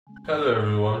Hello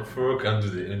everyone, Furo can't do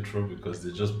the intro because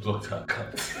they just blocked her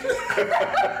account.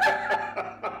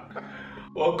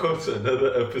 Welcome to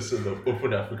another episode of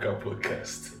Open Africa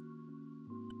Podcast.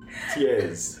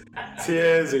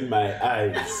 Tears in my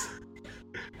eyes.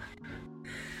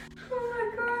 Oh my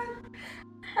god.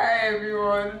 Hi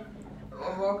everyone.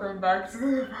 Welcome back to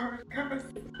the podcast.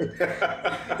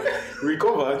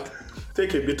 Recovered.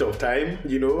 Take a bit of time,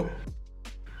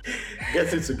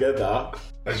 get it together.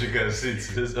 As you can see,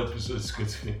 today's episode is going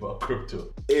to be about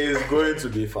crypto. It's going to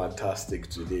be fantastic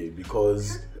today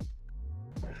because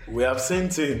we have seen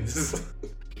things.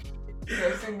 We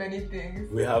have seen many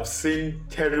things. We have seen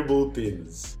terrible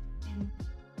things.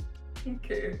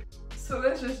 Okay. So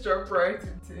let's just jump right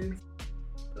into it.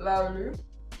 Laulu.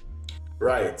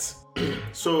 Right.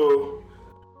 So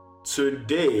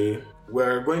today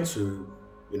we're going to,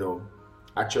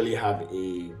 actually have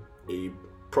a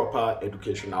proper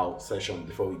educational session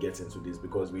before we get into this,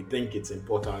 because we think it's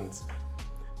important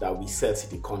that we set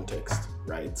the context,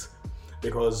 right?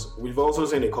 Because we've also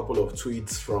seen a couple of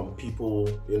tweets from people,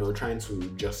 trying to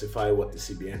justify what the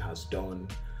CBN has done.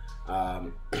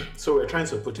 So we're trying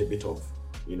to put a bit of,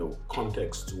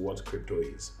 context to what crypto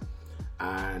is.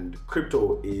 And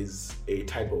crypto is a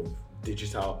type of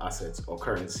digital asset or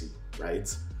currency,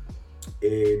 right?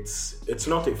 It's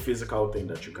not a physical thing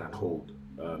that you can hold.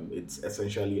 It's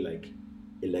essentially like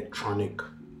electronic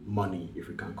money, if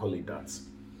we can call it that,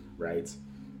 right?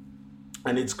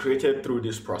 And it's created through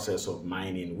this process of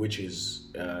mining, which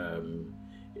is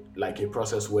like a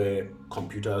process where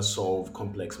computers solve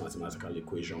complex mathematical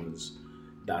equations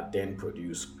that then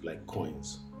produce like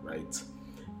coins, right?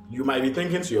 You might be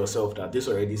thinking to yourself that this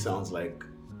already sounds like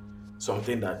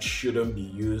something that shouldn't be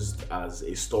used as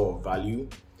a store of value.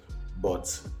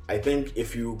 But I think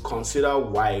if you consider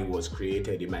why it was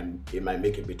created, it might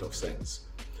make a bit of sense.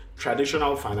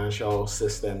 Traditional financial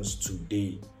systems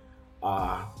today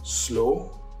are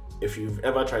slow. If you've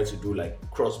ever tried to do like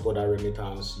cross-border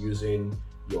remittance using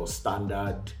your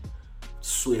standard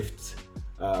SWIFT,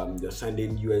 you're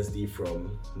sending USD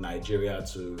from Nigeria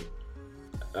to,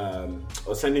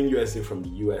 or sending USD from the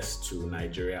US to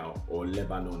Nigeria or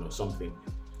Lebanon or something,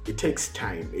 it takes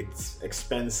time, it's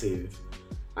expensive.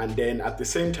 And then at the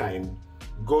same time,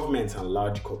 governments and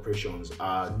large corporations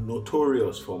are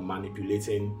notorious for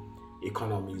manipulating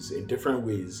economies in different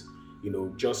ways,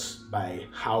 just by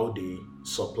how they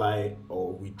supply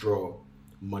or withdraw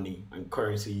money and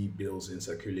currency bills in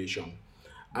circulation.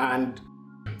 And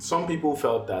some people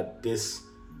felt that this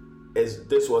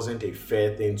wasn't a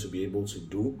fair thing to be able to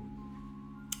do.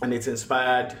 And it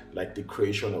inspired like the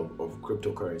creation of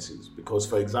cryptocurrencies. Because,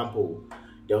 for example,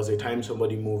 there was a time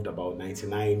somebody moved about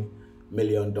 $99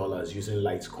 million using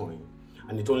Litecoin,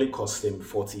 and it only cost him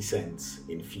 40 cents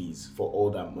in fees for all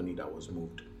that money that was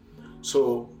moved.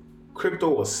 So crypto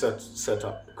was set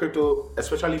up, crypto,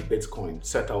 especially Bitcoin,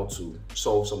 set out to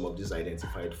solve some of these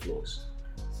identified flaws.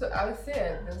 So I would say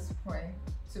at this point,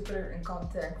 to put it in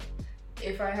context,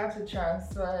 if I have to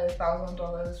transfer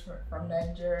 $1,000 from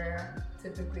Nigeria,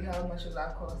 typically how much does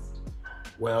that cost?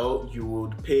 Well, you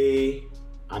would pay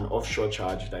an offshore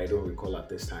charge that I don't recall at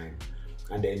this time,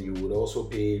 and then you would also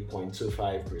pay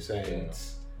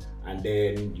 0.25%, and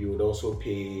then you would also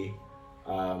pay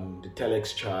the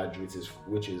telex charge,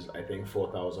 which is I think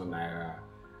 4,000 naira,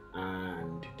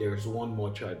 and there's one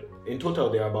more charge. In total,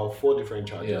 there are about 4 different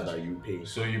charges that you pay.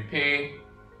 So you pay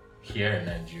here in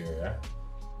Nigeria,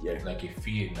 like a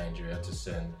fee in Nigeria to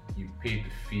send. You pay the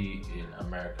fee in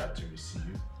America to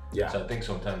receive. Yeah. So I think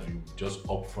sometimes you just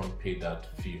upfront pay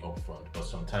that fee upfront, but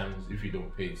sometimes if you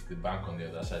don't pay it, the bank on the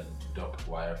other side will deduct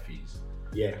wire fees.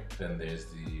 Yeah. Then there's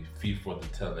the fee for the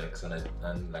telex,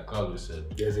 and like Claudio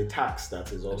said, there's a tax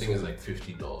that is also, I think it's like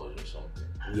 $50 or something.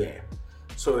 Yeah.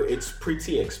 So it's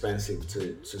pretty expensive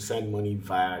to send money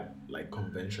via like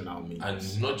conventional means.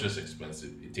 And not just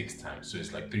expensive, it takes time. So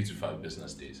it's like 3 to 5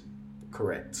 business days.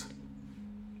 Correct.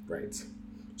 Right.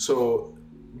 So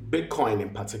Bitcoin in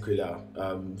particular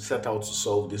set out to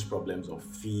solve these problems of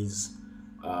fees,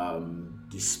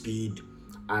 the speed,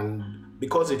 and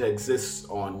because it exists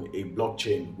on a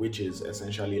blockchain, which is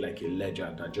essentially like a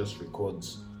ledger that just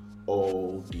records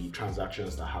all the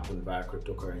transactions that happen via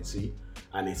cryptocurrency,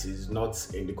 and it is not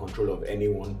in the control of any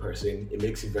one person, it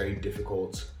makes it very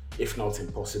difficult, if not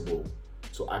impossible,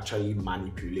 to actually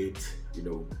manipulate,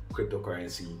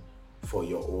 cryptocurrency for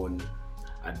your own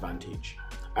advantage.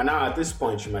 And now at this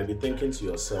point, you might be thinking to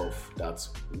yourself that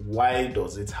why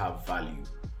does it have value?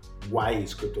 Why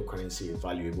is cryptocurrency a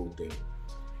valuable thing?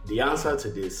 The answer to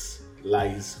this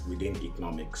lies within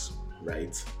economics,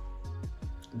 right?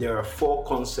 There are 4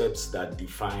 concepts that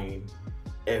define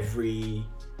every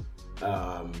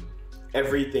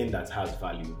everything that has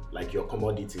value, like your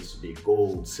commodities today,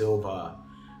 gold, silver,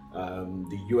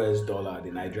 the US dollar,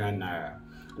 the Nigerian naira.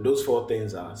 And those four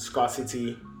things are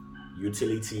scarcity,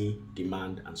 utility,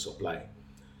 demand, and supply.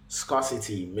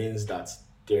 Scarcity means that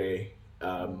there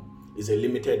is a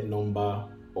limited number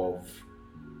of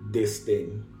this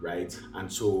thing, right?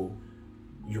 And so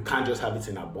you can't just have it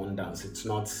in abundance. It's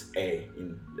not air.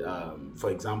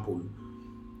 For example,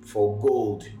 for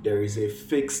gold, there is a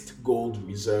fixed gold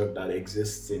reserve that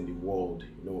exists in the world.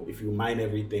 If you mine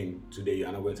everything today,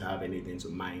 you're not going to have anything to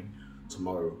mine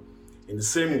tomorrow. In the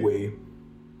same way,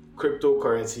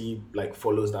 cryptocurrency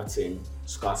follows that same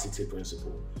scarcity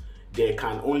principle. There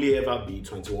can only ever be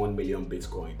 21 million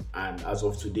Bitcoin, and as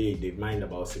of today, they've mined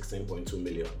about 16.2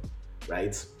 million,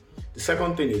 right? The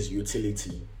second thing is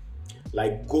utility.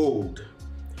 Like gold,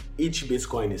 each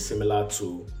Bitcoin is similar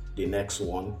to the next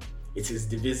one. It is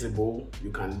divisible.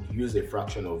 You can use a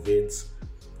fraction of it,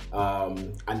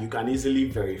 and you can easily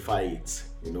verify it,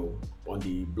 on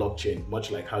the blockchain,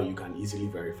 much like how you can easily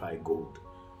verify gold.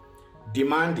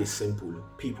 Demand is simple.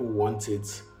 People want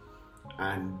it,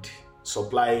 and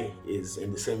supply is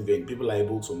in the same vein. People are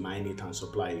able to mine it and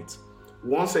supply it.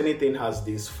 Once anything has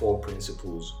these four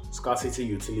principles, scarcity,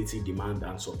 utility, demand,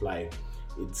 and supply,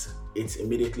 it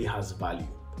immediately has value,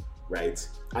 right?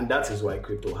 And that is why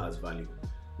crypto has value.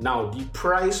 Now, the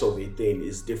price of a thing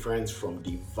is different from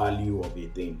the value of a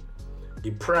thing.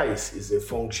 The price is a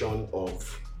function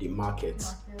of the market.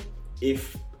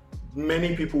 If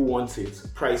many people want it,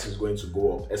 price is going to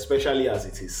go up, especially as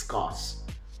it is scarce,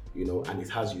 and it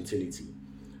has utility.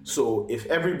 So if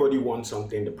everybody wants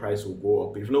something, the price will go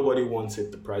up. If nobody wants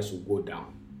it, the price will go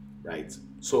down, right?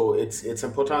 So it's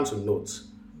important to note,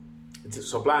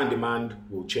 supply and demand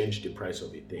will change the price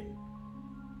of a thing.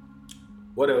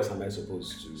 What else am I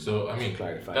supposed to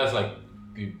clarify? That's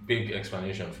the big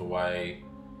explanation for why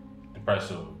the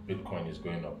price of Bitcoin is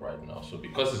going up right now. So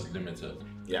because it's limited,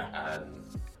 and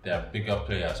there are bigger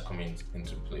players coming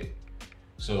into play.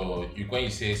 So when you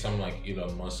say something like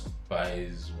Elon Musk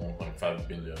buys 1.5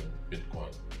 billion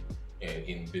Bitcoin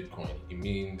in Bitcoin, it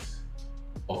means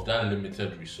of that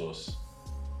limited resource,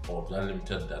 or of that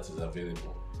limited that is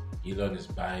available, Elon is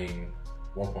buying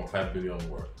 1.5 billion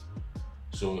worth.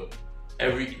 So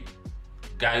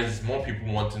more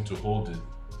people wanting to hold it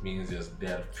means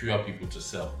there are fewer people to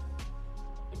sell.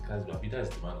 Because that is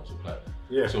demand and supply.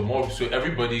 Yeah. So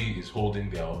everybody is holding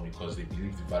their own because they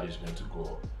believe the value is going to go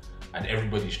up, and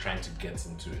everybody's trying to get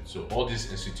into it. So all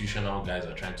these institutional guys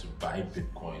are trying to buy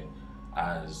Bitcoin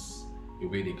as a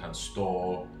way they can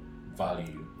store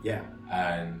value. Yeah.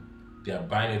 And they are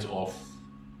buying it off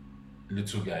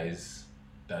little guys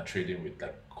that are trading with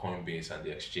Coinbase and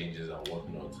the exchanges and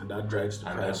whatnot. And that drives the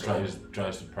price up.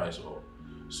 Drives the price up.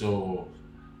 So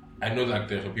I know there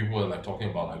are people who are talking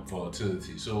about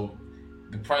volatility. So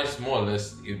the price more or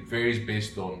less, it varies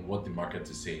based on what the market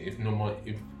is saying.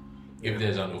 If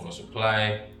there's an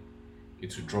oversupply,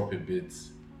 it will drop a bit.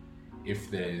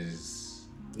 If there's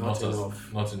not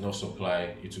enough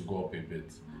supply, it will go up a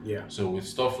bit. Yeah. So with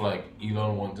stuff like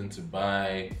Elon wanting to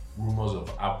buy, rumors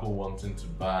of Apple wanting to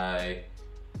buy,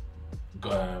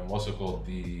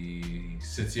 the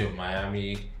city of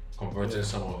Miami converting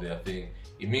some of their thing,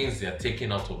 it means they're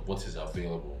taking out of what is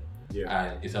available. Yeah.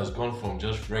 And it has gone from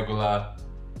just regular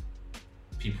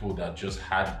people that just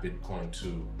had Bitcoin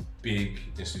to big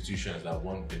institutions that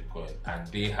want Bitcoin, and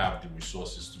they have the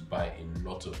resources to buy a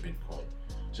lot of Bitcoin.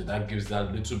 So that gives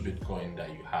that little Bitcoin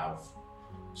that you have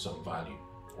some value,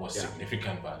 or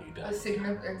significant value.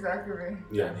 Exactly.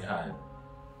 Yeah. They had.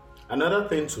 Another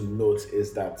thing to note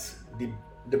is that the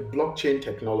blockchain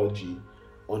technology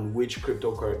on which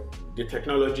the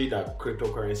technology that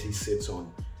cryptocurrency sits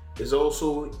on is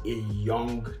also a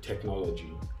young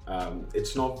technology.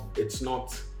 It's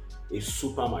not a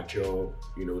super mature,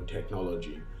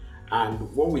 technology. And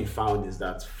what we found is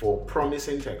that for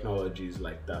promising technologies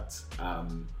like that,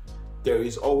 there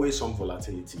is always some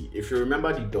volatility. If you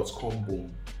remember the dot-com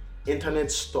boom,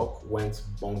 internet stock went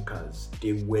bonkers.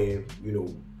 They were,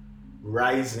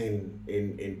 rising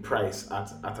in price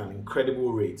at an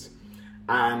incredible rate.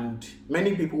 And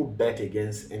many people bet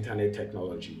against internet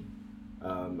technology.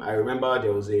 I remember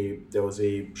there was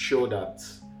a show that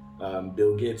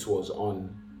Bill Gates was on,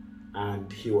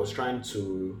 and he was trying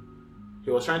to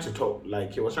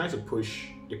push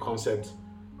the concept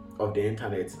of the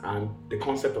internet and the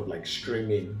concept of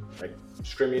streaming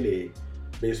a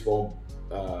baseball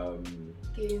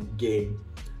game.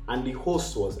 And the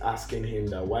host was asking him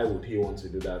that why would he want to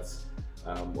do that,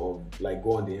 or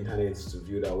go on the internet to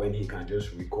view that when he can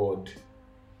just record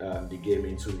the game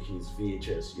into his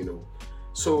VHS,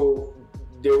 So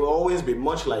there will always be,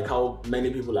 much like how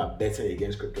many people are betting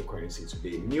against cryptocurrency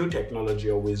today. New technology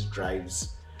always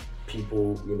drives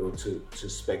people, to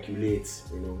speculate,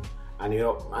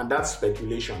 and that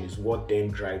speculation is what then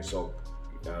drives up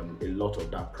a lot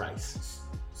of that price.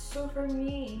 So for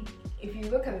me, if you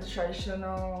look at the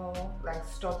traditional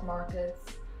stock markets,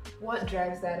 what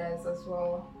drives that as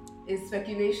well is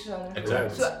speculation.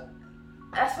 Exactly. So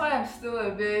that's why I'm still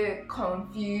a bit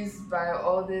confused by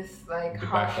all this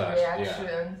harsh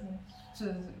reaction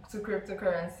to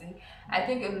cryptocurrency. I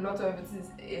think a lot of it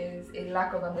is a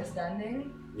lack of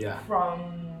understanding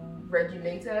from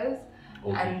regulators,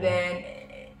 and then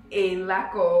a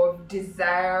lack of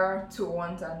desire to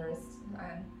want to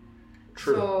understand.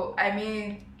 True. So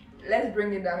let's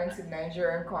bring it down into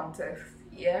Nigerian context.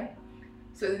 Yeah.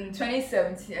 So in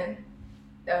 2017,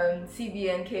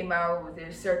 CBN came out with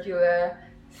a circular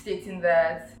stating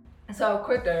that, so I'll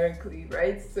quote directly,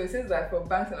 right? So it says that for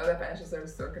banks and other financial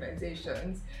services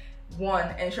organizations,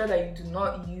 1, ensure that you do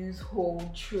not use,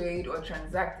 hold, trade, or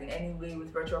transact in any way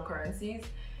with virtual currencies.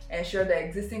 Ensure that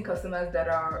existing customers that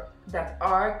are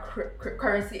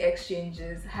currency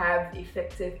exchanges have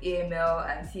effective AML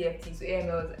and CFT. So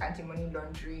AML is anti-money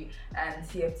laundering, and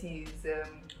CFT is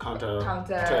counter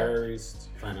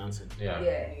terrorist financing. So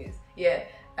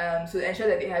ensure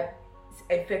that they have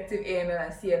effective AML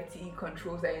and CFT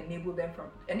controls that enable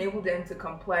them to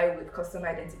comply with customer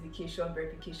identification,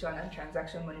 verification, and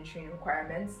transaction monitoring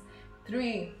requirements.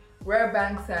 3, where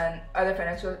banks and other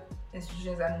financial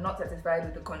institutions are not satisfied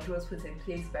with the controls put in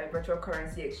place by virtual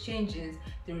currency exchanges,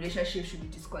 the relationship should be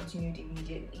discontinued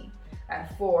immediately. And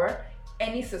 4,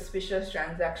 any suspicious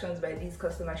transactions by these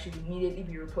customers should immediately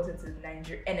be reported to the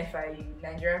NFIU,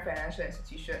 Nigerian Financial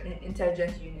Institution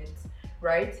Intelligence Unit,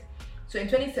 right? So in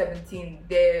 2017,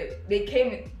 they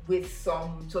came with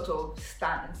some sort of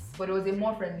stance, but it was a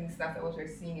more friendly stance than what we're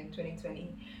seeing in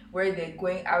 2020, where they're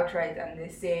going outright and they're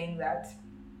saying that,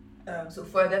 so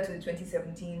further to the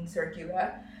 2017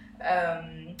 circular,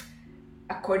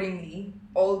 accordingly,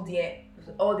 all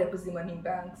deposit money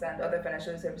banks and other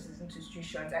financial services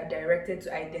institutions are directed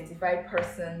to identify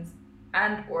persons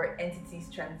and or entities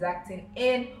transacting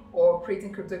in or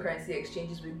operating cryptocurrency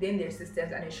exchanges within their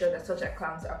systems and ensure that such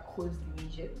accounts are closed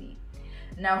immediately.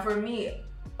 Now for me,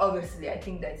 obviously, I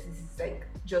think that this is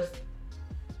just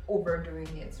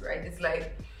overdoing it, right? It's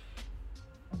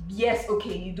yes,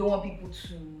 okay, you don't want people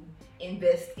to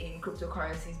invest in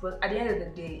cryptocurrencies, but at the end of the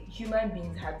day, human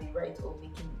beings have the right of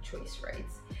making the choice, right?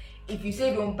 If you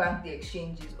say don't bank the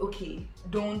exchanges, okay,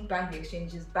 don't bank the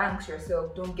exchanges, banks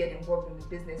yourself, don't get involved in the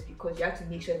business, because you have to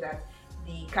make sure that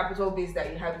the capital base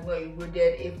that you have is not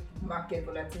eroded if market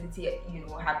volatility,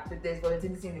 there's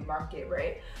volatility in the market,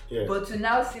 right? Yeah. But to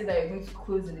now say that you're going to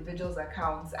close individuals'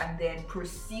 accounts and then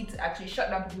proceed to actually shut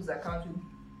down people's accounts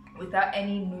without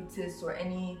any notice or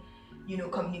any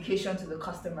communication to the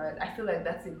customers, I feel like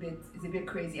that's a bit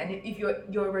crazy. And if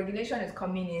your regulation is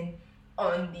coming in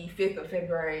on the 5th of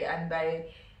February, and by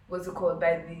the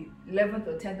 11th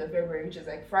or 10th of February, which is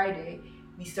Friday,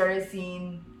 we started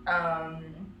seeing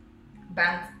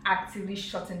banks actively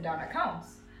shutting down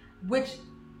accounts, which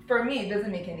for me it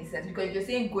doesn't make any sense, because if you're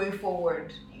saying going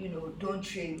forward, don't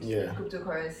trade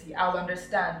cryptocurrency, I'll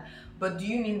understand. But do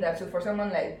you mean that, so for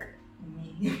someone like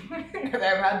me, because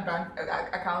I've had bank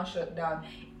accounts shut down,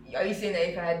 are you saying that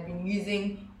if I had been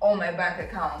using all my bank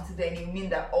accounts, then you mean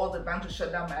that all the banks will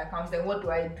shut down my accounts? Then what do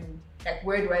I do?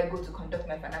 Where do I go to conduct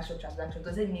my financial transactions?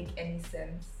 Does it make any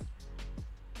sense?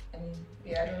 I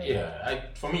don't know.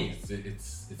 Yeah, for me,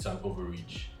 it's an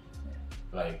overreach.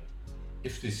 Yeah.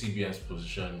 If the CBN's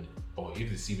position, or if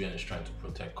the CBN is trying to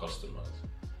protect customers,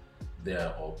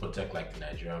 or protect the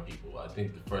Nigerian people, I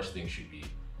think the first thing should be,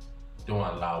 don't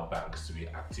allow banks to be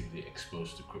actively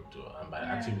exposed to crypto. And by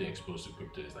actively exposed to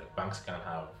crypto is banks can't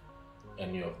have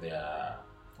any of their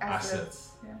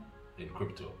assets in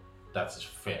crypto. That's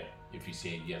fair. If you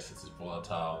say yes, it is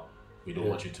volatile, we don't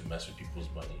want you to mess with people's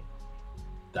money,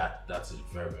 that is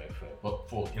very, very fair. But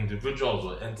for individuals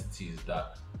or entities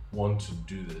that want to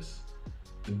do this,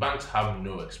 the banks have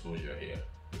no exposure here.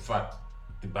 In fact,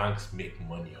 the banks make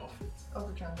money off it. Of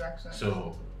the transaction.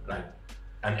 So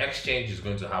an exchange is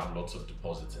going to have lots of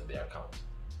deposits in their account.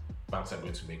 Banks are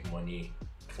going to make money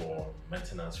for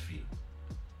maintenance fee,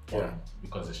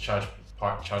 because it's charged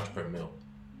per mil.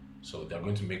 So they're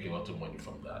going to make a lot of money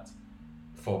from that.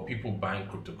 For people buying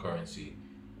cryptocurrency,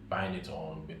 buying it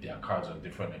with their cards on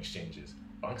different exchanges,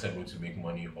 banks are going to make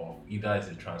money off either as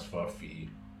a transfer fee,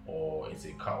 or it's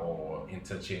a car or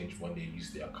interchange when they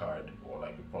use their card, or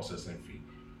a processing fee.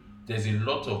 There's a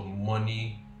lot of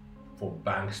money for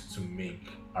banks to make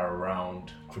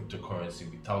around cryptocurrency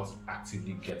without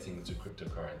actively getting into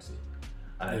cryptocurrency.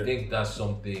 And I think that's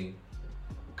something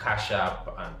Cash App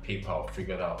and PayPal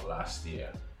figured out last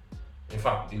year. In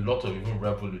fact, a lot of even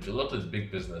Revolut, a lot of the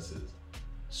big businesses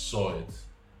saw it,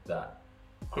 that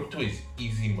crypto is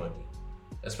easy money,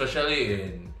 especially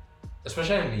in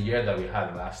the year that we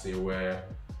had last year, where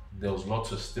there was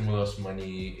lots of stimulus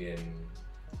money in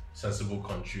sensible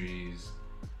countries.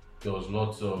 There was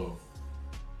lots of,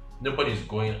 nobody's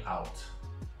going out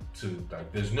to,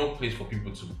 like, there's no place for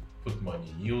people to put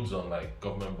money. Yields on like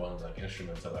government bonds, like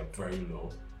instruments, are like very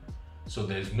low. So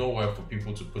there's nowhere for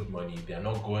people to put money. They're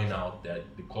not going out, the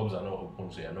clubs are not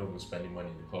open, so you're not even spending money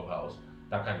in the clubhouse,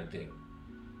 that kind of thing.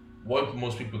 What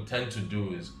most people tend to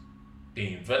do is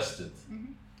they invest it.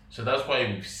 Mm-hmm. So that's why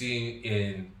we've seen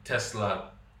in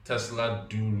Tesla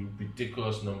do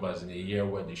ridiculous numbers in a year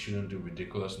where they shouldn't do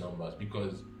ridiculous numbers,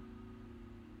 because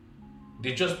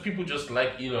people just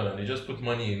like Elon and they just put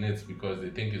money in it because they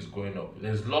think it's going up.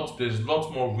 There's lots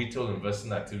more retail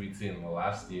investing activity in the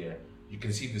last year. You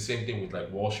can see the same thing with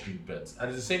like Wall Street bets, and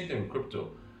it's the same thing with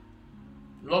crypto.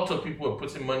 Lots of people are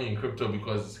putting money in crypto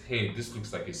because, hey, this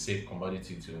looks like a safe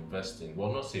commodity to invest in.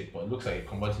 Well, not safe, but it looks like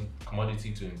a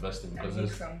commodity to invest in because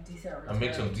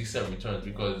make some decent returns,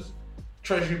 because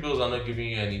treasury bills are not giving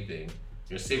you anything.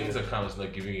 Your savings account is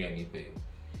not giving you anything.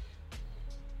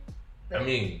 I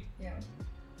mean,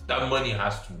 that money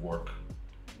has to work.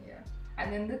 Yeah.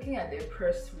 And then looking at their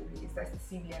press release, that's the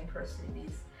CBN press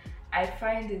release, I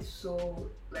find it so,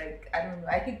 like, I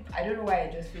don't know why I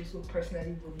just feel so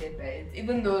personally wounded by it.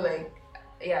 Even though, like,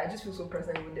 I just feel so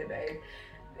personally wounded by it.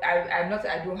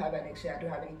 I don't have an exchange, I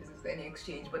don't have any business with any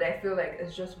exchange, but I feel like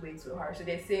it's just way too hard. So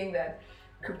they're saying that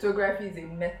cryptography is a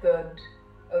method.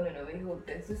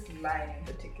 There's this line in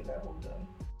particular, hold on.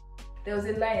 There was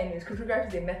a line, anyways. Cryptography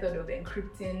is a method of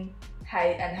encrypting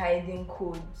and hiding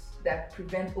codes that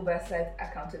prevent oversight,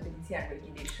 accountability, and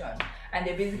regulation. And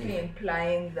they're basically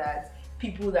implying that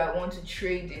people that want to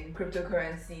trade in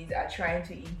cryptocurrencies are trying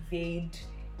to evade,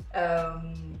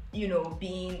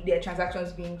 their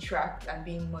transactions being tracked and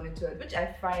being monitored, which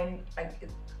I find like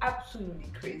it's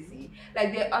absolutely crazy.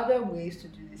 Like, there are other ways to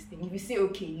do this thing. If you say,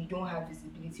 okay, you don't have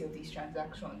visibility of these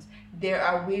transactions, there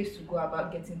are ways to go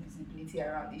about getting visibility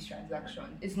around these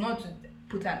transactions. It's not to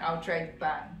put an outright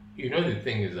ban. You know, the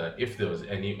thing is that if there was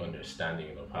any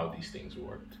understanding of how these things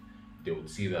worked, they would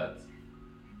see that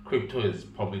crypto is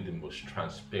probably the most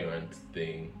transparent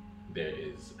thing there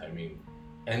is. I mean,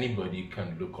 anybody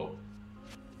can look up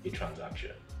a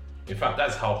transaction. In fact,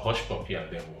 that's how Hushpuppi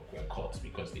and them were caught,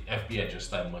 because the FBI just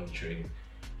started monitoring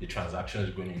the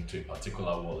transactions going into a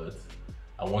particular wallet,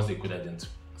 and once they could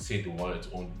say the wallet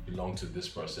belonged to this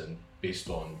person based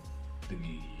on the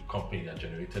company that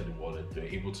generated the wallet, they were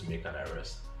able to make an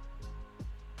arrest.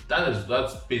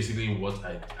 That's basically what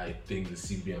I think the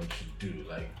CBN should do.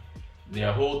 Like,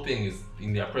 their whole thing is,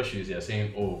 in their press release, they're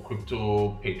saying,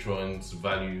 crypto patrons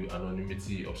value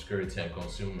anonymity, obscurity, and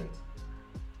concealment.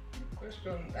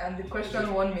 And the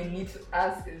question one may need to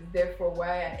ask is, therefore,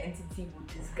 why an entity would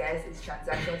disguise its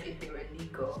transactions if they were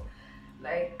legal?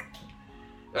 Like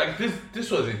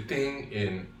this was a thing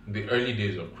in the early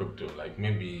days of crypto, like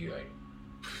maybe like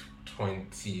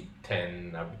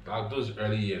 2010, like those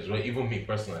early years, where even me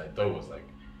personally, I thought it was like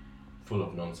full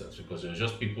of nonsense, because there was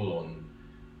just people on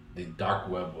the dark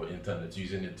web or internet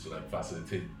using it to like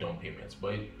facilitate down payments.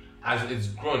 But as it's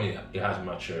grown, it has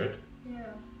matured. Yeah.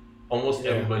 Almost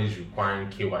everybody's requiring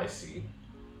KYC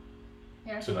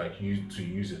to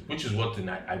use it, which is what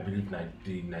I believe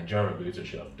the Nigerian regulator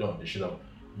should have done. They should have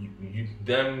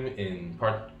them in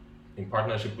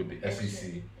partnership with the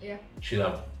SEC should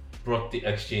have brought the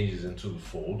exchanges into the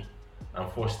fold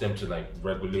and forced them to like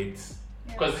regulate.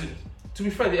 Because to be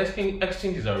fair, the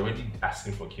exchanges are already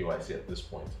asking for KYC at this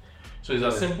point. So it's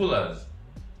as simple as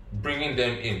bringing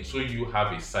them in, so you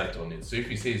have a site on it. So if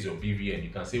you say it's your BVN, you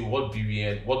can say what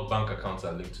bank accounts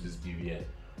are linked to this BVN,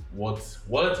 what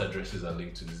wallet addresses are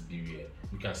linked to this BVN.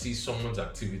 You can see someone's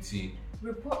activity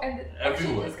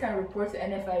everywhere. This can report to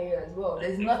NFIU as well.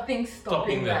 There's nothing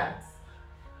stopping that.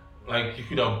 Like, you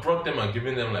could have brought them and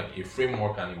given them like a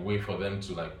framework and a way for them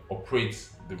to like operate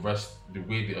the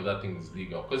way the other thing is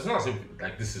legal. Because it's not as if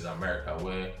like this is America,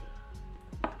 where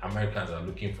Americans are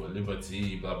looking for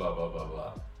liberty, blah blah blah blah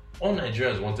blah. All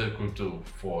Nigerians wanted crypto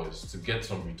for is to get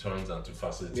some returns and to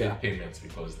facilitate payments,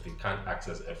 because they can't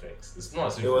access FX. It's not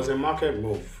as if it was a market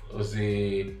move.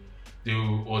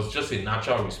 It was just a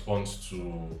natural response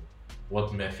to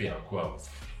what Murphy and Co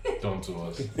have done to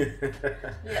us. And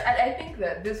I think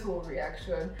that this whole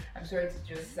reaction, I'm sorry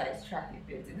to just sidetrack a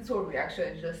bit, this whole reaction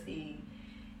is just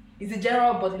it's the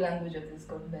general body language of this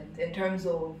government in terms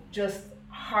of just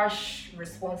harsh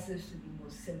responses to the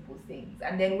most simple things,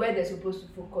 and then where they're supposed to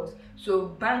focus. So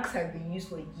banks have been used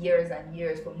for years and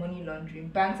years for money laundering.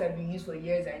 Banks have been used for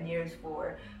years and years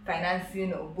for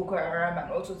financing of Boko Haram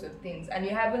and all sorts of things, and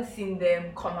you haven't seen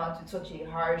them come out with such a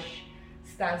harsh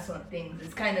stance on things.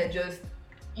 It's kind of just,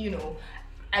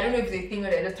 I don't know if they think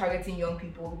that they're just targeting young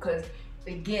people, because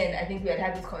again, I think we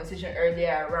had this conversation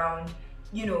earlier around,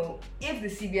 if the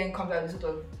CBN comes out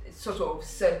with sort of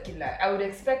circular, I would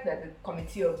expect that the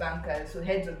committee of bankers, so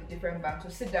heads of the different banks,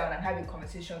 will sit down and have a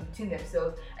conversation between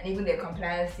themselves and even their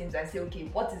compliance teams and say, okay,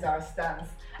 what is our stance?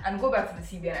 And go back to the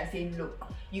CBN and say, look,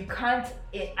 you can't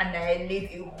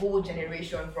annihilate a whole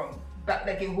generation from,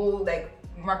 like a whole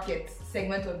market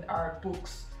segment of our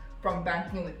books from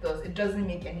banking with us. It doesn't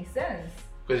make any sense.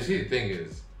 Because you see, the thing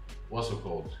is, what's it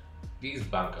called? These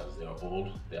bankers, they're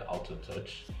old, they're out of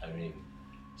touch. I mean,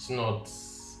 it's not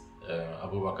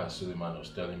Abubakar Suleiman or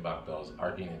Sterling Bank that was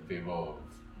arguing in favor of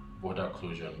border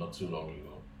closure not too long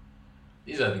ago.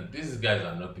 These guys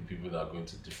are not the people that are going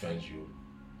to defend you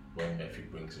when Murphy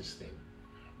brings this thing.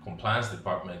 Compliance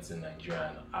departments in Nigeria are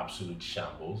an absolute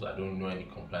shambles. I don't know any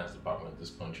compliance department in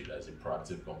this country that is a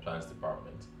proactive compliance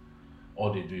department.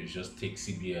 All they do is just take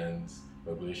CBN's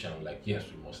regulation and yes,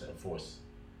 we must enforce.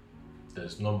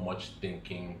 There's not much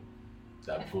thinking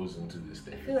that goes into this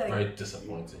thing. It's very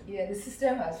disappointing. Yeah, the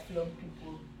system has flogged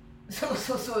people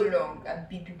so long and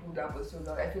beat people down for so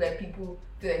long. I feel like people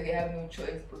feel like they have no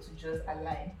choice but to just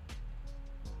align.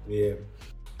 Yeah.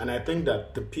 And I think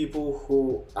that the people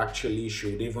who actually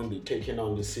should even be taking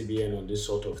on the CBN on this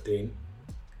sort of thing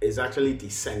is actually the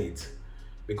Senate,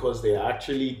 because they are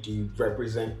actually the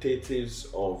representatives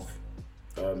of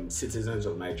citizens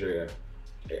of Nigeria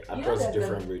across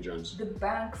different regions. The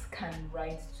banks can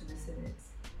write to the Senate,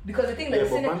 because the thing that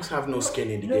but banks have no skin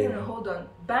in the game. No, hold on.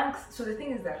 Banks. So the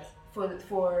thing is that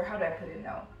for how do I put it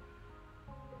now?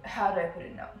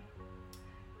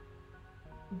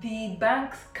 The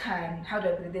banks can,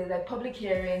 there's like public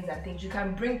hearings and things. You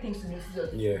can bring things to notice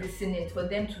of the Senate for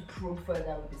them to probe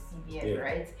further with the CBN,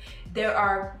 right? There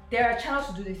are channels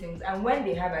to do these things, and when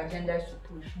they have agendas to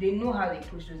push, they know how they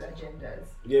push those agendas.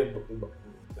 Yeah,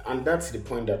 and that's the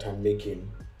point that I'm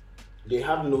making. They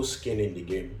have no skin in the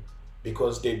game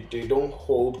because they don't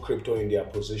hold crypto in their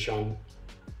position.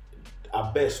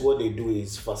 At best, what they do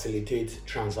is facilitate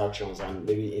transactions and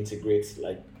maybe integrate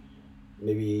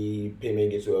maybe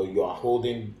payment gateway. You are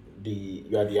holding the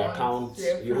account.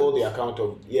 You hold the account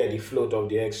of the float of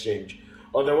the exchange.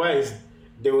 Otherwise,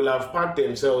 they will have packed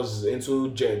themselves into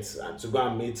jets and to go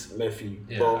and meet Murphy.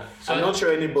 Yeah. But so I'm not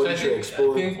sure anybody should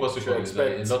expose. I think what's the point is that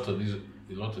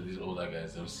a lot of these older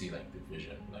guys don't see the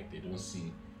vision. They don't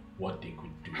see what they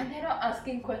could do. And they're not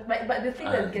asking questions. But the thing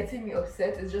that's getting me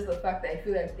upset is just the fact that I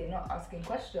feel like they're not asking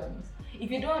questions. If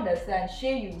you don't understand,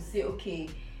 you will say, okay,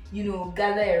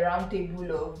 gather a round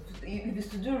table of, if it's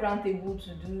to do round table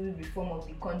to do reform of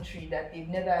the country that they've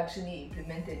never actually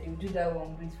implemented, they'll do that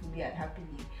one gracefully and happily,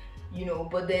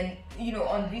 but then,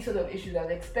 on these sort of issues, I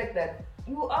would expect that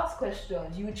you will ask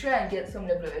questions, you will try and get some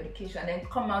level of education and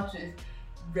come out with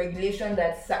regulation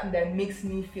that makes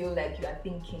me feel like you are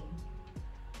thinking.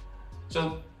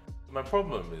 So my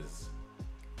problem is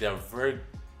there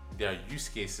are use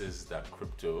cases that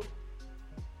crypto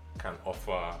can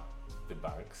offer the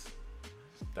banks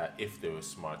that if they were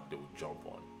smart they would jump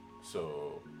on.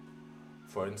 So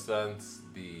for instance,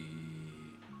 the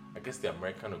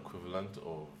American equivalent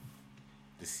of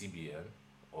the CBN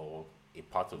or a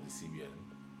part of the CBN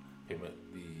payment,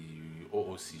 the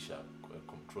OOC,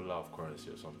 controller of currency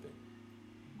or something,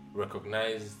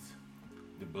 recognized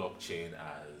the blockchain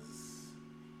as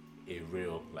a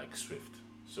rail like Swift.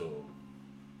 So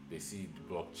they see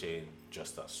the blockchain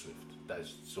just as Swift.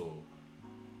 That's so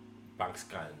banks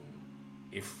can,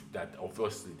 if that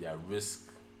obviously there are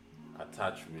risks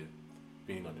attached with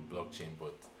being on the blockchain,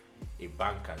 but a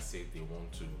bank can say they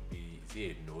want to be, is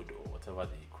it a node or whatever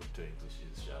the crypto English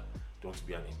is, they want to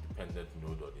be an independent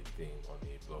node on a thing on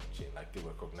a blockchain. They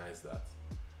recognize that.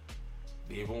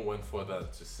 They even went further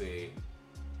to say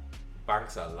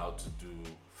banks are allowed to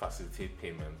facilitate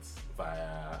payments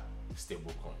via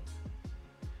stable coins.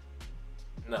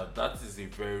 Now that is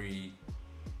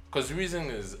because the reason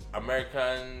is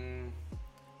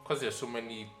because there's so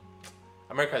many,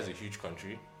 America is a huge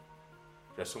country,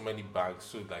 there's so many banks,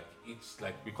 so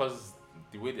because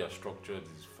the way they are structured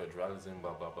is federalism,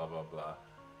 blah blah blah blah blah.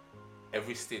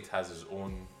 Every state has its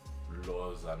own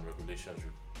laws and regulations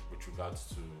with regards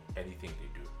to anything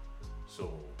they do.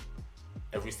 So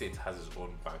every state has its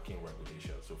own banking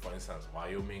regulation. So for instance,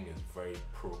 Wyoming is very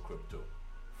pro crypto,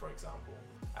 for example,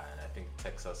 and I think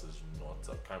Texas is not.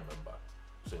 I can't remember.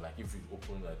 So like if you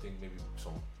open, I think maybe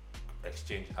some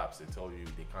exchange apps, they tell you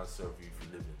they can't serve you if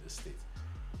you live in this state.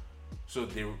 So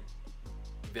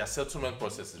their settlement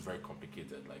process is very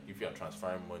complicated. Like if you are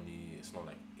transferring money, it's not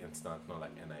like instant, not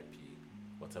like NIP,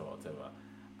 whatever.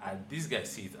 And these guys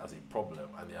see it as a problem,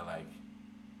 and they're like,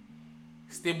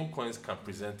 stable coins can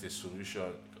present a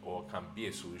solution or can be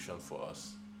a solution for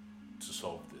us to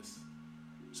solve this.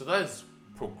 So that is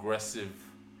progressive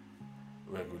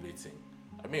regulating.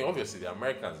 I mean, obviously the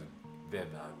Americans there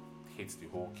that hates the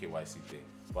whole KYC thing,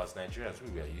 but as Nigerians,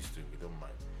 we are used to it, we don't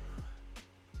mind.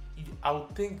 I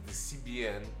would think the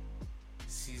CBN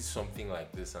sees something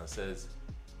like this and says,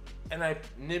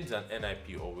 NIBs and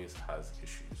NIP always has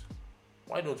issues.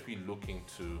 Why don't we look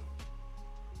into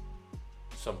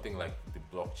something like the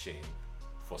blockchain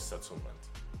for settlement,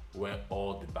 where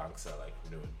all the banks are like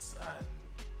nodes and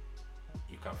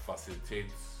you can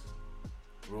facilitate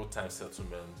real-time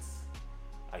settlements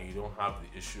and you don't have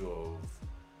the issue of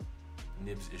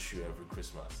NIBs issue every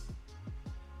Christmas,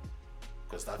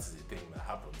 because that's the thing that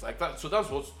happens like that. So that's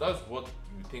what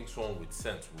you think someone with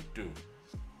sense would do.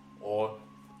 Or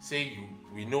say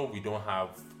we know we don't have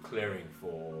clearing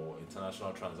for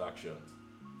international transactions.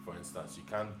 For instance, you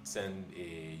can't send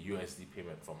a USD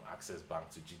payment from Access Bank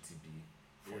to GTB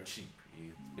for cheap.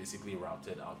 It's basically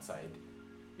routed outside.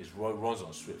 It runs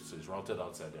on Swift, so it's routed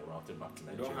outside and routed back to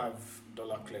Nigeria. You don't have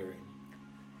dollar clearing.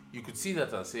 You could see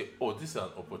that and say, oh, this is an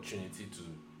opportunity to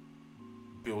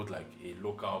build like a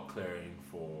local clearing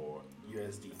for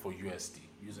USD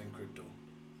using crypto.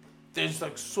 There's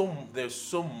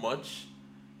so much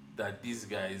that these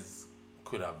guys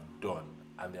could have done,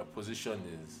 and their position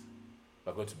is,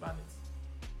 we're going to ban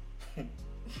it.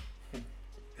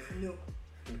 No.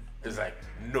 It's like,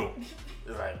 no.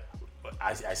 It's like,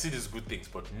 I see these good things,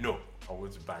 but no, I'm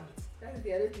going to ban it. That's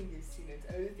the other thing they've seen it.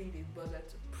 I don't think they bother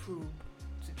to probe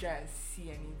to try and see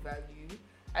any value.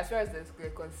 As far as that's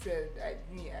concerned, I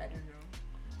don't know.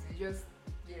 It's just,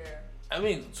 I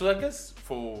mean, so I guess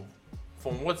from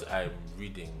what I'm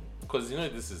reading, because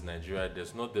this is Nigeria,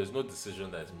 there's no decision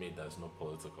that is made that's not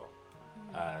political,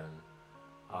 and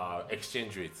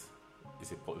exchange rate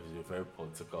is a very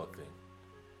political thing.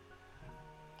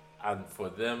 And for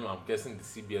them, I'm guessing the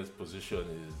CBN's position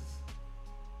is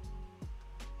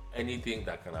anything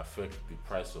that can affect the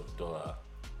price of dollar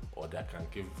or that can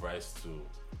give rise to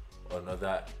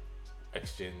another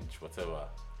exchange, whatever,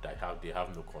 that they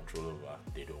have no control over,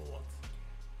 they don't want.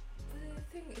 But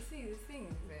the thing is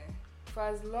for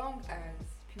as long as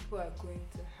people are going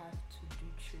to have to do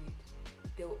trade,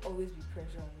 there will always be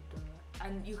pressure on the dollar.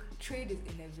 And trade is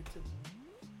inevitable.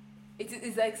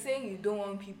 It's like saying you don't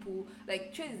want people,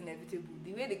 like trade is inevitable.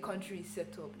 The way the country is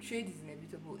set up, trade is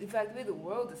inevitable. In fact, the way the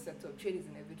world is set up, trade is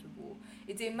inevitable.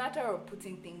 It's a matter of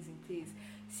putting things in place.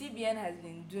 CBN has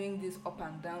been doing this up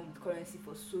and down with currency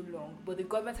for so long, but the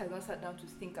government has not sat down to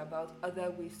think about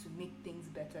other ways to make things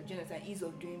better, and ease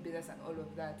of doing business and all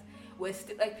of that. Where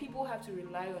people have to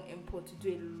rely on import to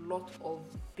do a lot of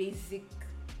basic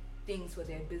things for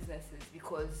their businesses,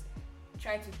 because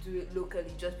trying to do it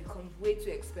locally just becomes way too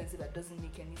expensive. That doesn't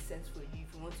make any sense for you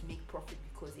if you want to make profit,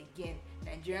 because again,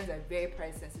 Nigerians are very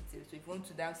price sensitive. So if you want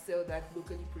to now sell that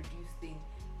locally produced thing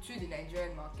to the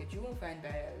Nigerian market, you won't find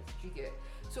buyers. You get?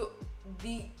 So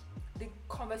the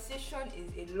conversation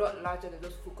is a lot larger than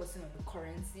just focusing on the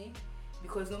currency,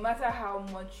 because no matter how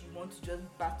much you want to just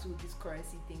battle this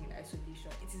currency thing in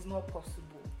isolation, it is not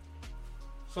possible.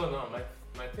 So now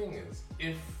my thing is,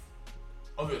 if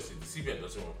obviously the CBN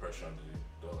doesn't want pressure on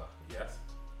the dollar, yes?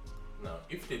 Now,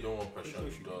 if they don't want pressure on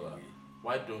the dollar,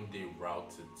 why don't they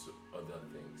route it to other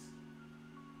things?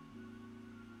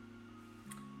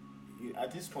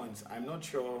 At this point, I'm not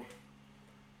sure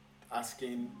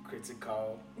asking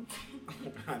critical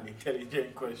and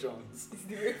intelligent questions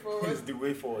is the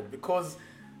way forward. Because,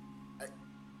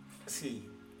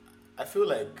 I feel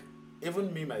like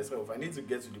even me myself, I need to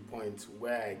get to the point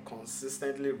where I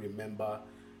consistently remember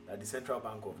that the Central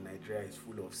Bank of Nigeria is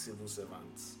full of civil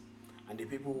servants, and the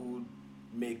people who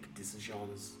make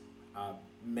decisions are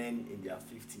men in their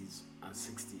 50s and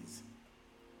 60s,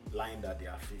 lying that they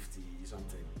are 50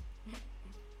 something.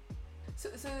 So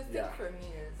the thing for me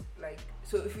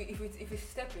is if we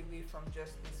step away from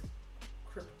just this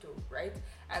crypto, right,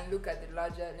 and look at the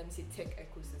larger, let me say, tech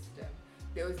ecosystem.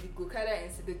 There was the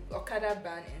Okada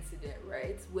ban incident,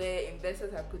 right, where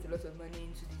investors have put a lot of money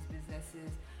into these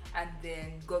businesses, and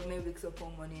then government wakes up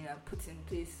one morning and puts in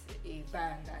place a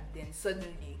ban, and then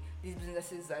suddenly these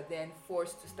businesses are then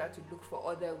forced to start to look for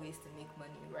other ways to make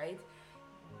money, right?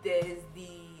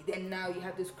 Then now you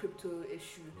have this crypto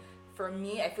issue. For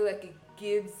me, I feel like it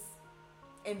gives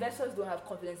investors don't have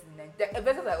confidence in the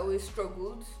investors are always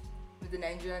struggled with the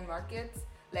Nigerian market.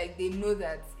 Like they know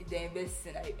that if they invest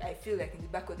in, I feel like in the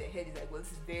back of their head is like, well,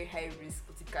 this is very high risk,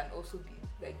 but it can also be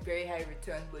like very high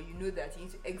return. But you know that you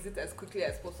need to exit as quickly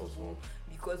as possible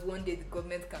because one day the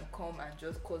government can come and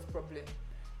just cause problem.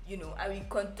 You know, and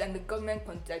the government,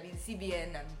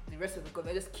 CBN and the rest of the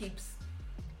government just keeps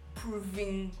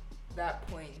proving that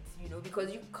point. You know,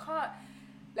 because you can't.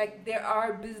 Like there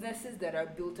are businesses that are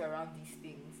built around these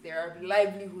things. There are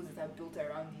livelihoods that are built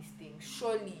around these things.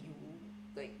 Surely you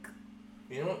like.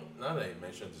 You know, now that you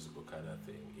mentioned this Okada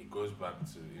thing, it goes back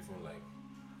to even like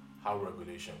how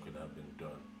regulation could have been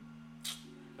done.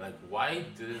 Like, why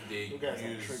didn't they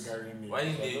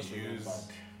use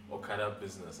Okada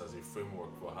business as a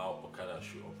framework for how Okada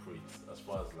should operate as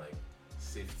far as like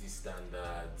safety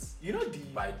standards? You know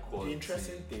the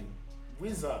interesting thing,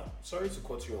 Wiza. Sorry to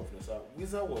cut you off, Nessa.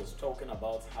 Wiza was talking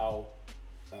about how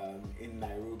in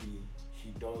Nairobi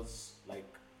he does like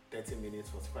 30 minutes,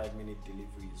 45-minute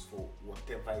deliveries for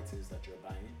whatever it is that you're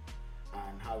buying,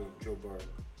 and how in Joburg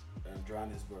and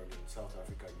Johannesburg in South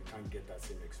Africa you can't get that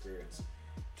same experience.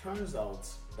 Turns out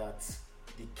that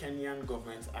the Kenyan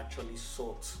government actually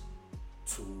sought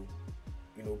to,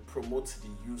 promote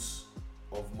the use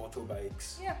of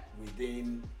motorbikes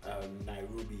within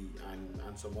Nairobi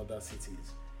and some other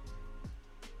cities.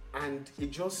 And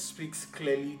it just speaks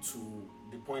clearly to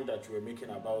the point that you were making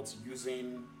about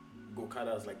using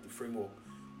Okada like the framework.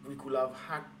 We could have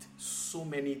hacked so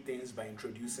many things by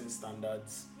introducing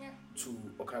standards to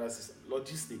Okada system.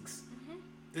 Logistics.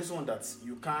 This one that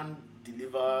you can't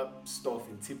deliver stuff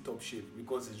in tip-top shape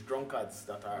because it's drunkards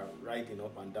that are riding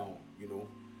up and down,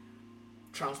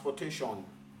 Transportation.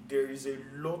 There is a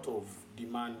lot of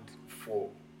demand for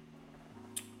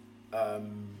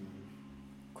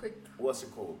quick. What's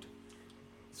it called?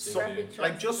 So,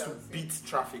 like just to beat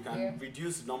traffic and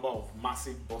reduce the number of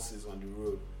massive buses on the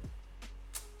road.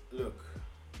 Look,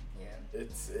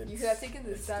 it's you could have taken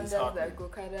the standards that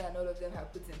Okada and all of them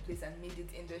have put in place and made it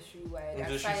industry-wide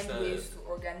and find ways to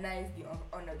organize the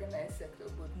unorganized sector.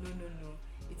 But no,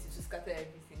 it is to scatter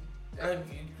everything. And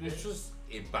it's just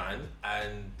a ban,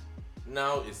 and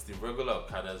now it's the regular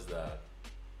Okadas that are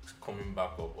coming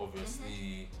back up.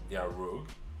 Obviously, they are rogue,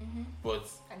 but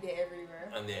and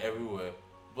they're everywhere.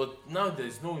 But now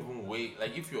there's no even way,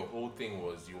 like if your whole thing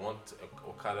was you want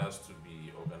Okadas to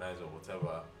be organized or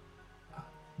whatever,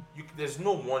 there's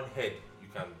no one head you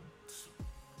can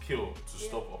kill to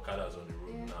stop Okadas on the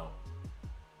road now.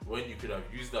 When you could have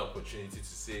used the opportunity to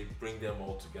say, bring them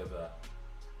all together,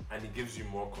 and it gives you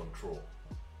more control.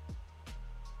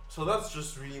 So that's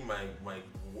just really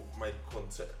my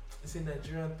concept. It's a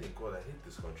Nigerian thing. God, I hate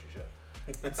this country, Sha.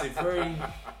 It's a very...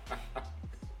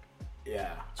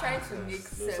 Trying to make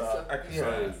sense of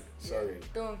it. Sorry.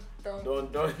 Don't.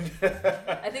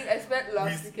 I think I spent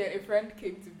last weekend, a friend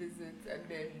came to visit, and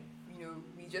then,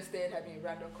 we just started having a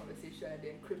random conversation, and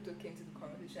then crypto came to the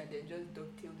conversation, and then just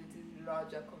dovetailed into this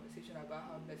larger conversation about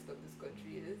how messed up this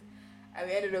country is. And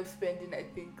we ended up spending, I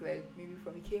think, like, maybe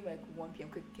it came like 1 p.m.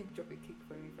 Came to drop a cake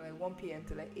for me from like 1 p.m.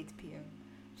 to like 8 p.m.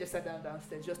 Just sat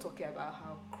downstairs, just talking about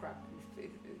how crap this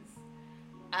place is.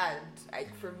 And,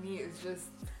 like, for me, it's just...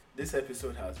 This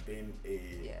episode has been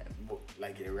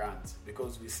a rant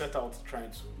because we set out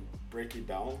trying to break it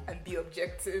down and be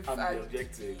objective.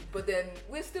 But then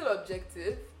we're still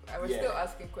objective and we're still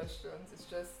asking questions. It's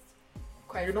just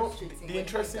quite frustrating. The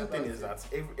interesting thing is that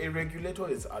a regulator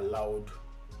is allowed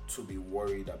to be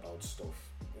worried about stuff.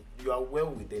 You are well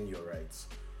within your rights,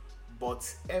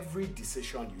 but every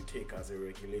decision you take as a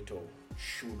regulator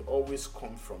should always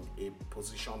come from a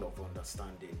position of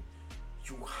understanding.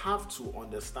 You have to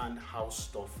understand how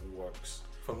stuff works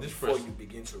before you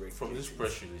begin to regulate. From this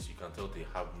press release, you can tell they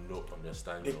have no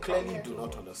understanding. They clearly do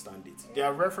not understand it. They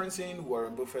are referencing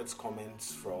Warren Buffett's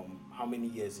comments from how many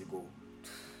years ago?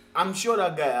 I'm sure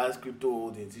that guy has crypto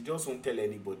holdings. He just won't tell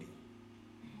anybody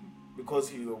because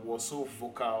he was so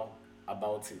vocal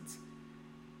about it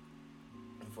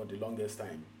for the longest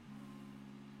time.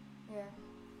 Yeah,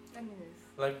 I mean,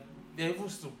 like they're even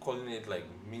still calling it like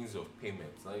means of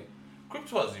payment. Like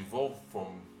crypto has evolved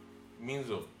from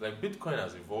Bitcoin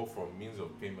has evolved from means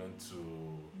of payment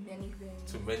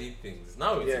to many things.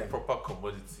 Now it's a proper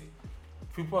commodity.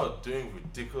 People are doing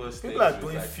ridiculous things. People are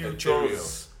doing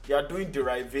futures. They are doing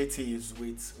derivatives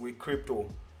with crypto.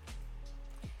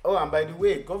 Oh, and by the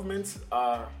way, governments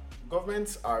are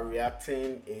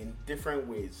reacting in different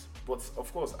ways. But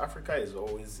of course, Africa is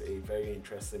always a very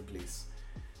interesting place.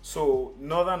 So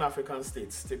northern African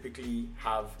states typically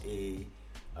have a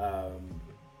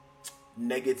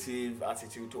negative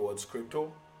attitude towards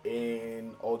crypto,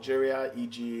 in Algeria,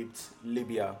 Egypt,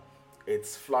 Libya,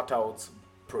 it's flat out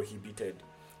prohibited.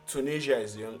 Tunisia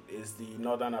is the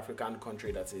Northern African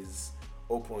country that is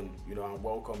open, and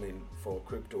welcoming for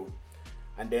crypto.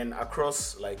 And then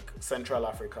across like Central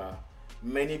Africa,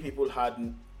 many people had,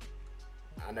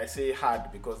 and I say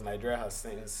had because Nigeria has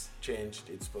since changed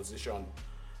its position,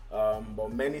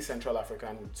 but many Central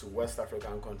African to West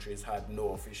African countries had no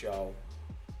official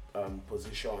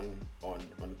position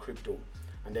on crypto.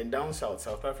 And then down south,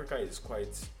 South Africa is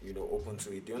quite open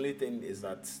to it. The only thing is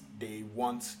that they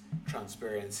want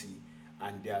transparency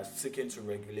and they are seeking to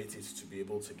regulate it to be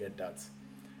able to get that.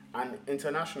 And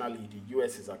internationally, the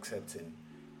US is accepting.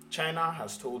 China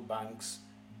has told banks,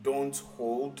 don't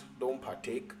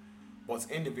partake, but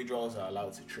individuals are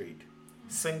allowed to trade.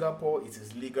 Singapore, it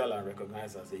is legal and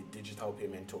recognized as a digital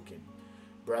payment token.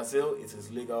 Brazil, it is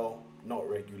legal, not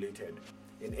regulated.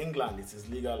 In England, it is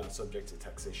legal and subject to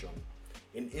taxation.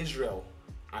 In Israel,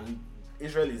 and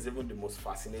Israel is even the most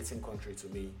fascinating country to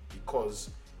me because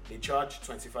they charge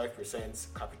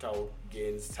 25% capital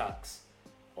gains tax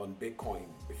on Bitcoin.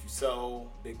 If you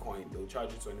sell Bitcoin, they'll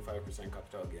charge you 25%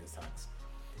 capital gains tax.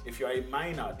 If you're a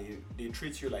miner, they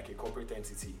treat you like a corporate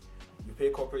entity. You pay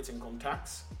corporate income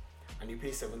tax and you pay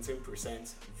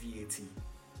 17% VAT.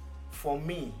 For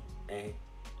me,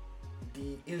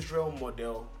 the Israel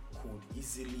model could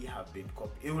easily have been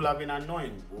copied. It will have been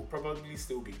annoying. We'll probably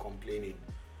still be complaining.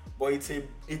 But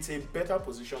it's a better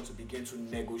position to begin to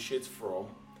negotiate from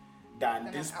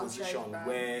than this position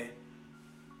where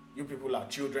you people are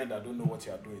children that don't know what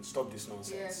you are doing. Stop this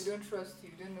nonsense. Yeah, we don't trust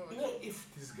you. Don't know. If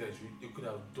these guys, you could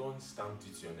have done stamp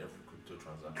duty on every crypto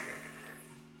transaction,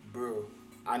 bro.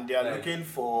 And they are looking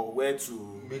for where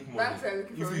to make money. Banks are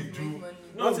looking for if you make money.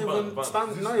 Not even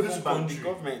the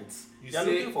government. They are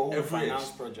looking for whole finance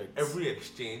projects. Every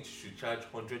exchange should charge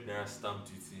 100 naira stamp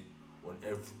duty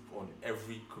on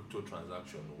every crypto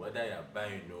transaction, whether you are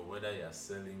buying or whether you are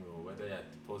selling or whether you are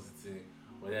depositing,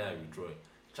 whether you are withdrawing.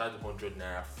 Charge 100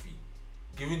 naira fee.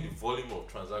 Given the volume of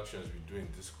transactions we do in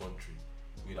this country,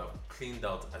 we'd have cleaned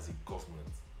out as a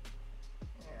government.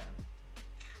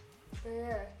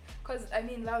 Yeah. Because,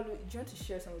 Laulu, do you want to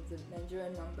share some of the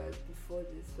Nigerian numbers before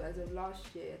this? So as of last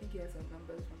year, I think you had some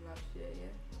numbers from last year,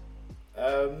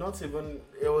 yeah? Not even,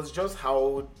 it was just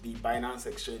how the Binance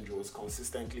exchange was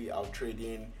consistently out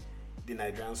trading the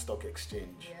Nigerian stock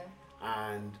exchange.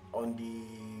 Yeah. And on the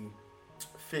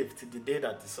 5th, the day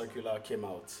that the circular came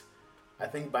out, I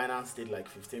think Binance did like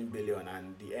 15 billion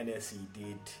and the NSE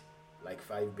did like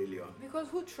 5 billion. Because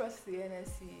who trusts the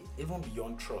NSE? Even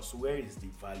beyond trust, where is the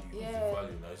value? Yeah. The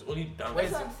value now? It's only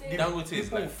Dangote. Dangote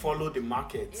is like follow the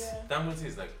market. Yeah. Dangote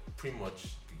is like pretty much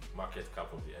the market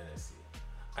cap of the NSE.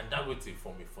 And Dangote,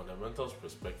 from a fundamentals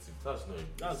perspective, that's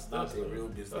a real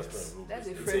business. That's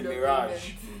it's a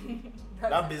mirage.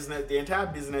 That business, the entire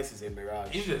business is a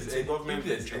mirage. If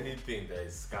there's anything that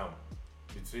is scam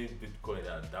between Bitcoin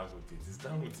and Dangote, it is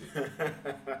Dangote.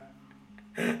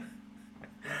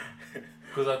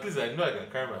 Because at least I know I can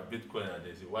carry my Bitcoin and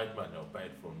there's a white man that will buy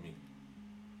it from me.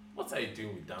 What are you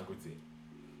doing with Dangote?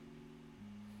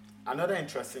 Another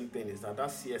interesting thing is that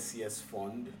CSCS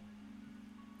fund,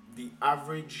 the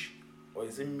average, or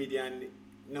is it median?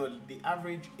 No, the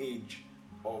average age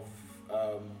of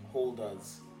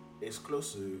holders is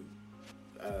close to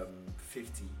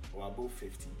 50 or above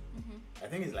 50. I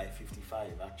think it's like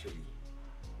 55 actually.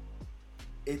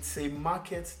 It's a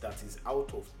market that is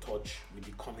out of touch with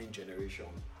the coming generation.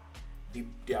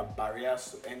 There are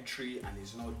barriers to entry and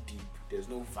it's not deep. There's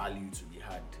no value to be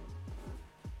had.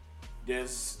 There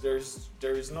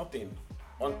is nothing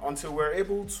until we're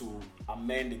able to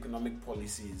amend economic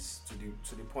policies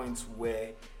to the point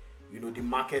where the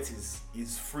market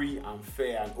is free and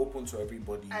fair and open to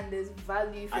everybody. And there's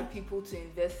value for people to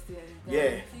invest in.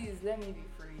 Yeah. Please let me be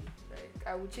free. Like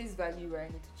I will chase value where I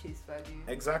need to chase value.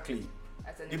 Exactly.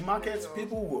 The market,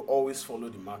 people will always follow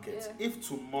the market. Yeah. If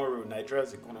tomorrow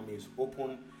Nigeria's economy is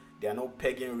open, there are no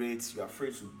pegging rates, you are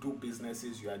free to do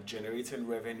businesses, you are generating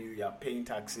revenue, you are paying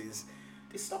taxes,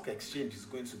 the stock exchange is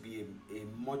going to be a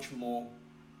much more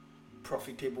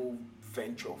profitable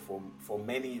venture for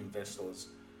many investors.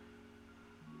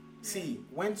 See,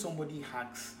 when somebody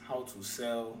hacks how to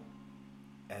sell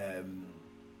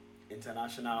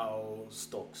international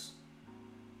stocks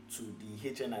to the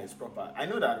HNIs proper, I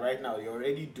know that right now you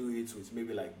already do it with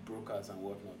maybe like brokers and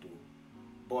whatnot,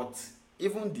 but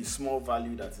even the small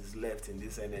value that is left in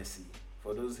this NSE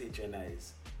for those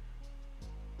HNIs,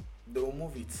 they'll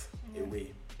move it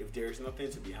away if there is nothing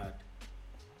to be had.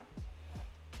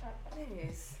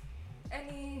 Anyways,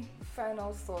 any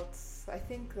final thoughts? I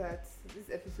think that this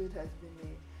episode has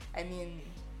been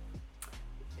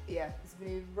Yeah, it's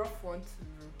been a rough one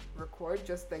to record.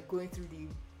 Just like going through the,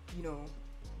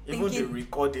 even the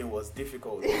recording was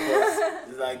difficult because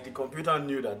it's like the computer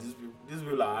knew that these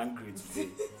people are angry today.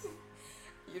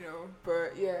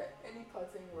 But yeah, any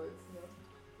parting words?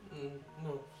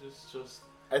 No, just.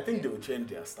 I think they will change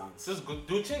their stance. Just good.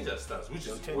 They'll change their stance, which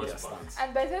is the worst part.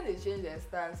 And by the time they change their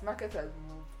stance, market has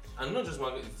moved. And not just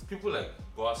market, it's people like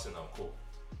Boasin and Co.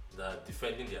 that are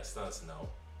defending their stance now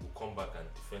will come back and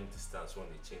defend the stance when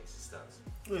they change the stance.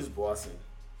 Who is Boasin?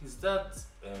 Is that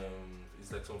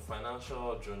it's like some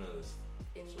financial journalist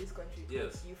in this country?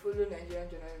 Yes. You follow Nigerian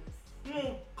journalists?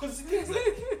 No, because it's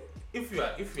like if you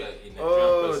are a Nigerian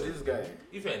person, this guy.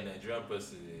 If you're a Nigerian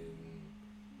person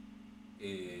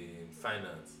in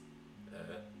finance,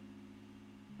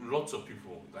 lots of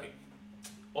people like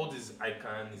all these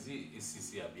icon. Is it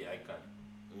ACC or the icon?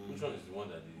 Which one is the one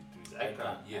that they do? Is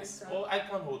icon? Yes. All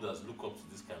icon holders look up to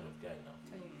this kind of guy now.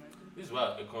 This is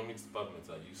why economics departments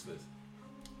are useless.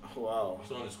 Wow.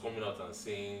 Someone is coming out and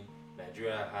saying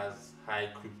Nigeria has high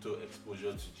crypto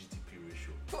exposure to GDP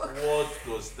ratio. What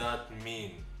does that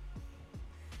mean?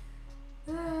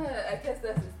 I guess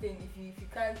that's the thing. If you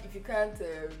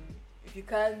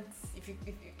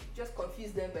just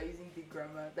confuse them by using big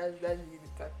grammar, that's really the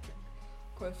tactic.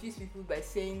 Confuse people by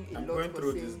saying a I'm lot going for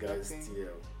through saying this guy's nothing.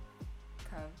 TL.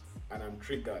 Can't. And I'm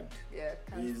triggered. Yeah,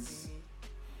 can't He's be me.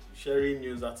 sharing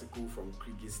news article from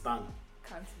Kyrgyzstan.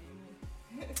 Can't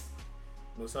be me.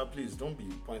 No sir, please don't be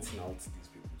pointing out these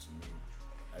people to me.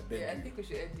 I beg you. I think we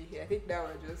should end it here. I think now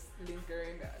we're just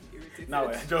lingering and irritated. Now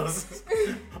we're just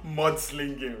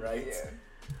mudslinging, right? Yeah.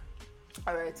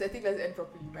 Alright, so I think let's end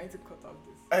properly. You might have cut out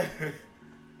this.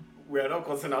 We are not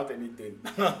cutting out anything.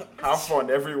 Have fun,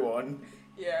 everyone.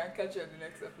 Yeah, catch you on the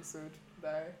next episode.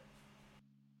 Bye.